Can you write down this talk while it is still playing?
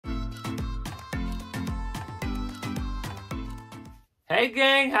Hey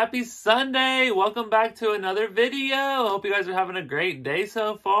gang, happy Sunday! Welcome back to another video. Hope you guys are having a great day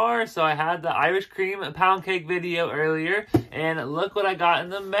so far. So I had the Irish cream pound cake video earlier, and look what I got in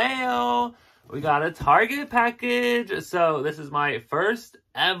the mail. We got a Target package. So this is my first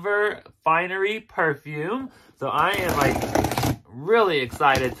ever Fine'ry Perfume. So I am really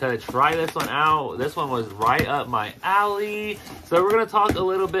excited to try this one out. This one was right up my alley. So we're going to talk a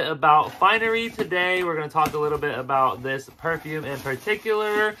little bit about Fine'ry today. We're going to talk a little bit about this perfume in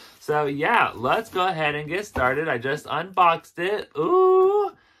particular. So yeah, let's go ahead and get started. I just unboxed it.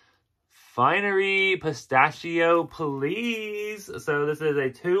 Ooh, Fine'ry Pistachio, please. So this is a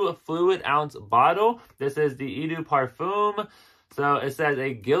 2 fluid ounce bottle. This is the Eau de Parfum. So it says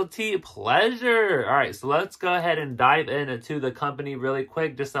a guilty pleasure. All right, so let's go ahead and dive into the company really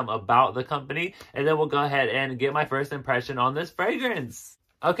quick, just some about the company, and then we'll go ahead and get my first impression on this fragrance.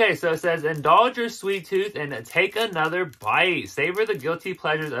 Okay, so it says, indulge your sweet tooth and take another bite. Savor the guilty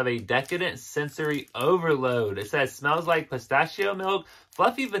pleasures of a decadent sensory overload. It says, smells like pistachio milk,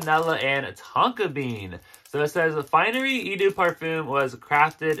 fluffy vanilla, and tonka bean. So it says, the Fine'ry Eau de Parfum was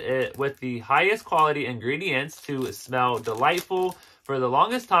crafted with the highest quality ingredients to smell delightful for the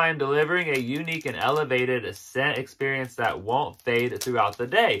longest time, delivering a unique and elevated scent experience that won't fade throughout the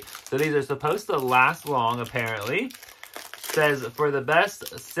day. So these are supposed to last long, apparently. Says, for the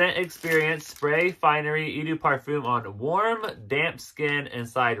best scent experience, spray Fine'ry Eau de Parfum on warm, damp skin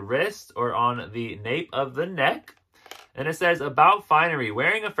inside wrist or on the nape of the neck. And it says, about Fine'ry,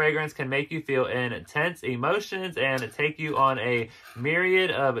 wearing a fragrance can make you feel intense emotions and take you on a myriad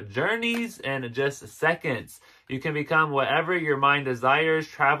of journeys in just seconds. You can become whatever your mind desires,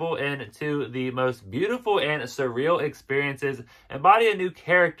 travel into the most beautiful and surreal experiences, embody a new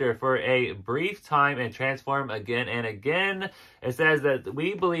character for a brief time, and transform again and again. It says that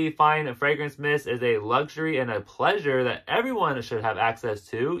we believe fine fragrance mist is a luxury and a pleasure that everyone should have access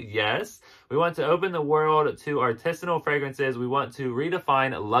to. Yes, we want to open the world to artisanal fragrances. We want to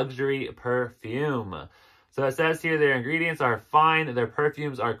redefine luxury perfume. So it says here their ingredients are fine. Their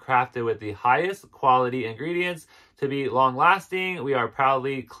perfumes are crafted with the highest quality ingredients to be long-lasting. We are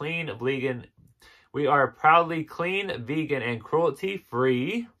proudly clean, vegan. And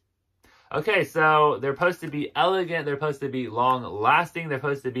cruelty-free. Okay, so they're supposed to be elegant. They're supposed to be long-lasting. They're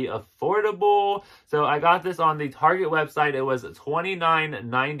supposed to be affordable. So I got this on the Target website. It was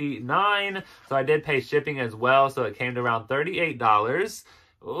 $29.99. So I did pay shipping as well. So it came to around $38.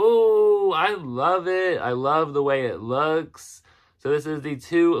 Oh, I love it. I love the way it looks. So this is the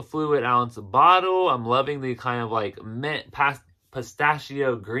 2 fluid ounce bottle. I'm loving the kind of like mint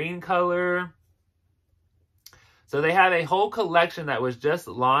pistachio green color. So they have a whole collection that was just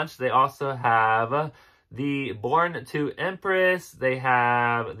launched. They also have the Born to Empress. They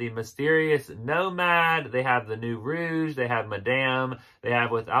have the Mysterious Nomad. They have the New Rouge. They have Madame. They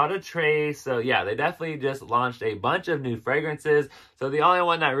have Without a Trace. So yeah, they definitely just launched a bunch of new fragrances. So the only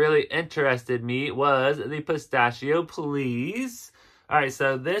one that really interested me was the Pistachio, please. All right,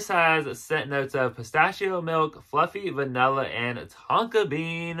 so this has scent notes of pistachio milk, fluffy vanilla, and tonka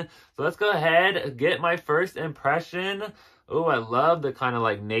bean. So let's go ahead and get my first impression. Oh, I love the kind of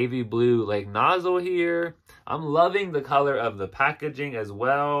like navy blue like nozzle here. I'm loving the color of the packaging as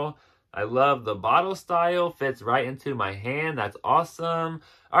well. I love the bottle style. Fits right into my hand. That's awesome.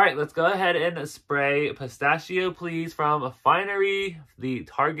 All right, let's go ahead and spray Pistachio, please, from Fine'ry, the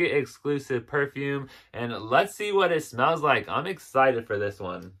Target exclusive perfume. And let's see what it smells like. I'm excited for this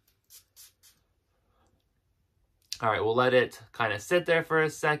one. All right, we'll let it kind of sit there for a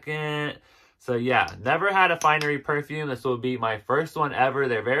second. So yeah, never had a Fine'ry perfume. This will be my first one ever.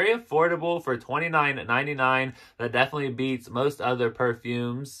 They're very affordable for $29.99. That definitely beats most other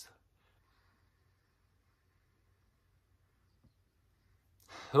perfumes.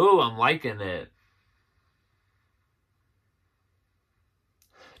 Ooh, I'm liking it.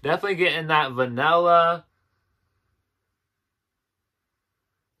 Definitely getting that vanilla.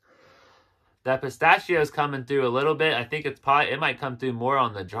 That pistachio is coming through a little bit. I think it might come through more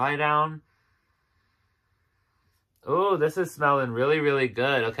on the dry down. Oh, this is smelling really, really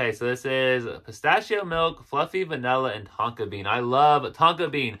good. Okay, so this is pistachio milk, fluffy vanilla, and tonka bean. I love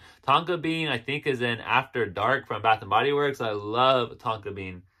tonka bean. Tonka bean, I think, is in After Dark from Bath & Body Works. I love tonka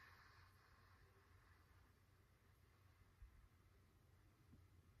bean.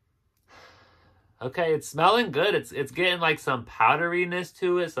 Okay, it's smelling good. It's getting like some powderiness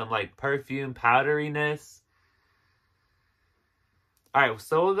to it, some like perfume powderiness. All right,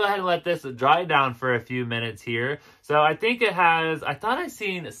 so we'll go ahead and let this dry down for a few minutes here. So I think it has, I thought I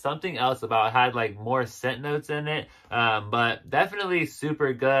seen something else about it had like more scent notes in it, but definitely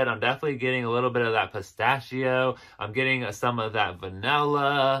super good. I'm definitely getting a little bit of that pistachio. I'm getting some of that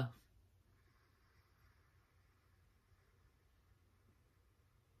vanilla.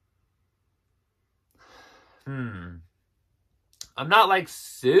 I'm not like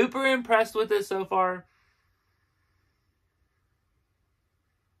super impressed with it so far.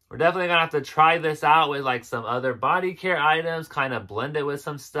 We're definitely going to have to try this out with like some other body care items, kind of blend it with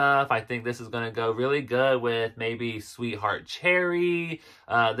some stuff. I think this is going to go really good with maybe Sweetheart Cherry.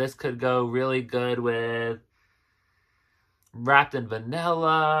 This could go really good with Wrapped in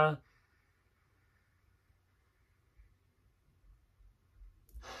Vanilla.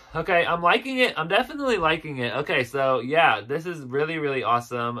 Okay, I'm liking it. I'm definitely liking it. Okay, so yeah, this is really, really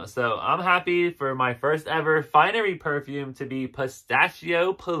awesome. So I'm happy for my first ever Fine'ry perfume to be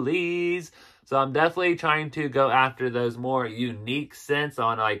Pistachio, please. So I'm definitely trying to go after those more unique scents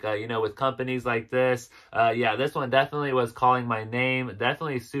on like, you know, with companies like this. Yeah, this one definitely was calling my name.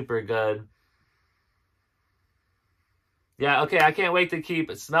 Definitely super good. Yeah, okay, I can't wait to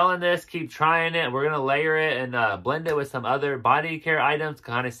keep smelling this, keep trying it. We're going to layer it and blend it with some other body care items,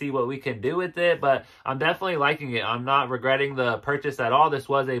 kind of see what we can do with it. But I'm definitely liking it. I'm not regretting the purchase at all. This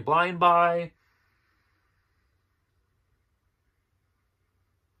was a blind buy.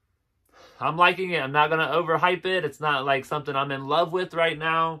 I'm liking it. I'm not going to overhype it. It's not like something I'm in love with right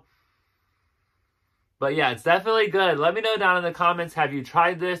now. But yeah, it's definitely good. Let me know down in the comments, have you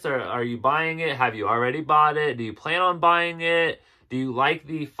tried this or are you buying it? Have you already bought it? Do you plan on buying it? Do you like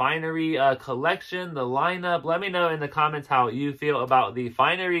the Fine'ry collection, the lineup? Let me know in the comments how you feel about the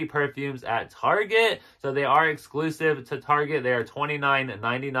Fine'ry perfumes at Target. So they are exclusive to Target. They are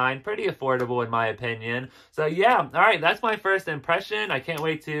 $29.99. Pretty affordable in my opinion. So yeah, all right, that's my first impression. I can't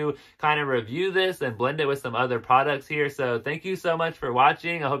wait to kind of review this and blend it with some other products here. So thank you so much for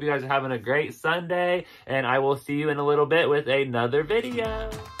watching. I hope you guys are having a great Sunday, and I will see you in a little bit with another video.